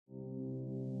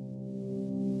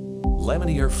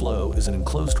LAMINAR air flow is an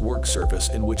enclosed work surface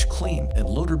in which clean and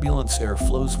low turbulence air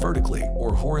flows vertically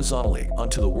or horizontally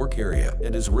onto the work area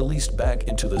and is released back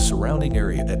into the surrounding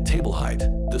area at table height.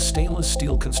 The stainless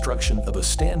steel construction of a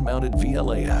stand-mounted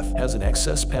VLAF has an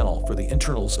access panel for the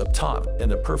internals up top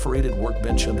and a perforated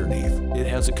workbench underneath. It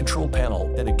has a control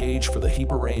panel and a gauge for the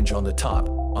HEPA range on the top.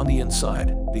 On the inside,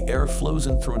 the air flows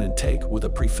in through an intake with a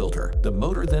pre-filter. The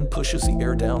motor then pushes the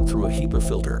air down through a HEPA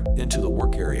filter into the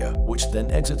work area, which then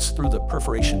exits through the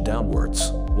perforation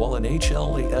downwards. While an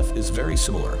HLAF is very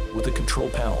similar, with a control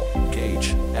panel,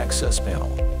 gauge, access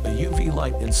panel, a UV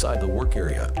light inside the work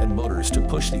area, and motors to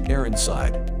push the air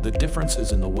inside, the difference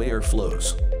is in the way air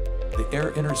flows. The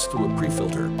air enters through a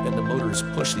pre-filter, and the motors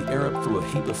push the air up through a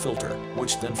HEPA filter,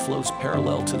 which then flows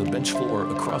parallel to the bench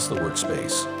floor across the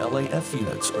workspace. LAF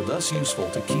units are thus useful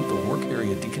to keep the work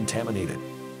area decontaminated.